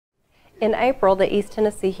In April, the East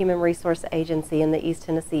Tennessee Human Resource Agency and the East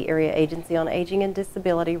Tennessee Area Agency on Aging and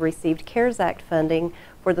Disability received CARES Act funding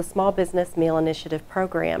for the Small Business Meal Initiative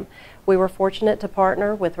program. We were fortunate to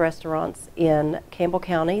partner with restaurants in Campbell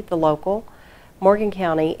County, The Local, Morgan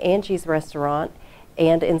County, Angie's Restaurant,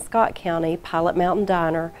 and in Scott County, Pilot Mountain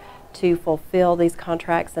Diner, to fulfill these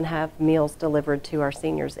contracts and have meals delivered to our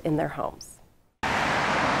seniors in their homes.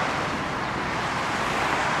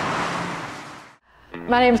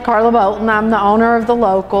 My name is Carla Bolton. I'm the owner of The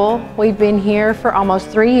Local. We've been here for almost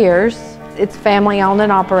 3 years. It's family owned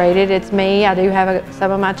and operated. It's me. I do have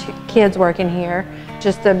some of my kids working here.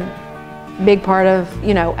 Just a big part of,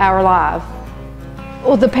 our life.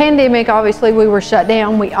 Well, the pandemic, obviously we were shut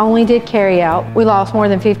down. We only did carry out. We lost more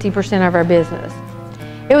than 50% of our business.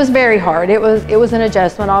 It was very hard. It was an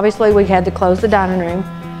adjustment. Obviously we had to close the dining room.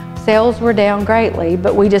 Sales were down greatly,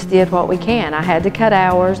 but we just did what we can. I had to cut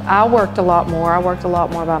hours. I worked a lot more. I worked a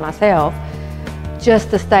lot more by myself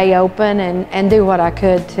just to stay open and do what I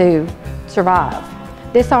could to survive.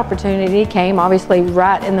 This opportunity came obviously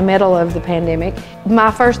right in the middle of the pandemic.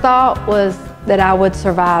 My first thought was that I would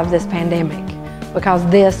survive this pandemic because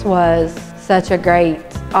this was such a great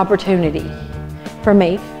opportunity for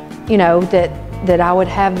me, that I would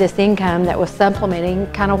have this income that was supplementing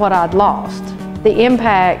kind of what I'd lost. The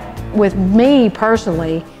impact with me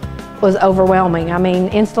personally was overwhelming. I mean,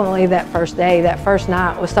 instantly that first day, that first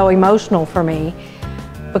night was so emotional for me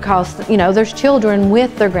because, there's children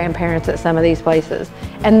with their grandparents at some of these places,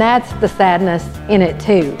 and that's the sadness in it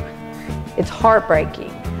too. It's heartbreaking.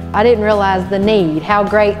 I didn't realize the need, how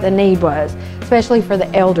great the need was, especially for the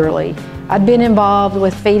elderly. I'd been involved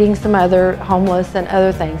with feeding some other homeless and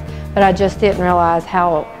other things, but I just didn't realize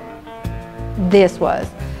how this was.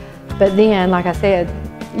 But then, like I said,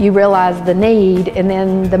 you realize the need, and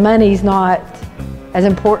then the money's not as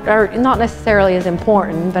important, or not necessarily as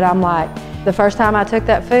important, but I'm like, the first time I took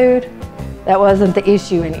that food, that wasn't the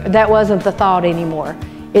issue, that wasn't the thought anymore.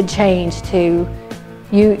 It changed to,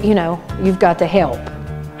 you've got to help.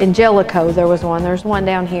 In Jellicoe, there's one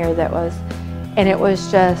down here that was, and it was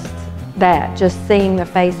just that, just seeing the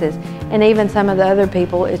faces. And even some of the other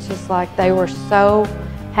people, it's just like they were so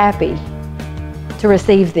happy to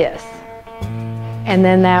receive this. And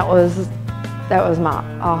then that was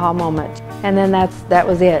my aha moment. And then that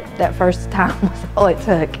was it. That first time was all it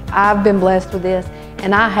took. I've been blessed with this,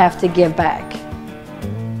 and I have to give back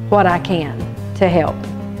what I can to help.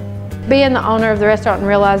 Being the owner of the restaurant and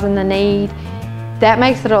realizing the need, that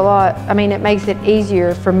makes it it makes it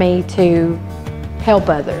easier for me to help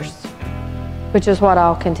others, which is what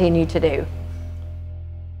I'll continue to do.